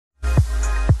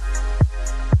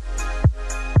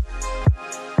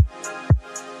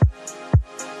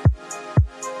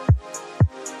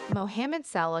Mohamed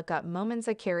Salah got Moamen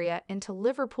Zakaria into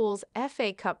Liverpool's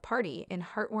FA Cup party in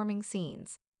heartwarming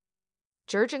scenes.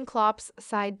 Jurgen Klopp's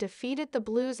side defeated the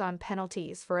Blues on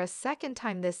penalties for a second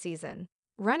time this season,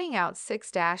 running out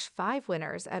 6-5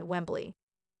 winners at Wembley.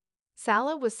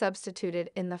 Salah was substituted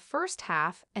in the first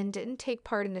half and didn't take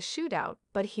part in the shootout,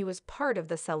 but he was part of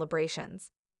the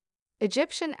celebrations.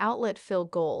 Egyptian outlet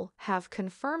FilGoal have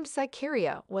confirmed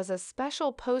Zakaria was a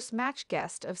special post-match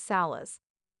guest of Salah's.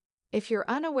 If you're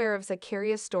unaware of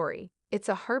Zakaria's story, it's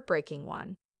a heartbreaking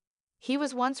one. He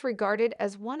was once regarded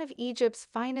as one of Egypt's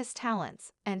finest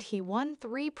talents, and he won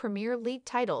 3 Premier League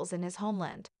titles in his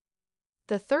homeland.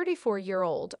 The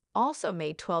 34-year-old also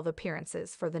made 12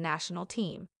 appearances for the national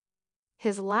team.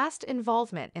 His last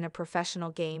involvement in a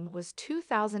professional game was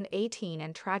 2018,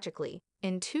 and tragically,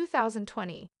 in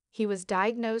 2020, he was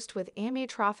diagnosed with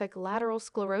amyotrophic lateral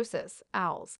sclerosis,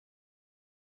 ALS.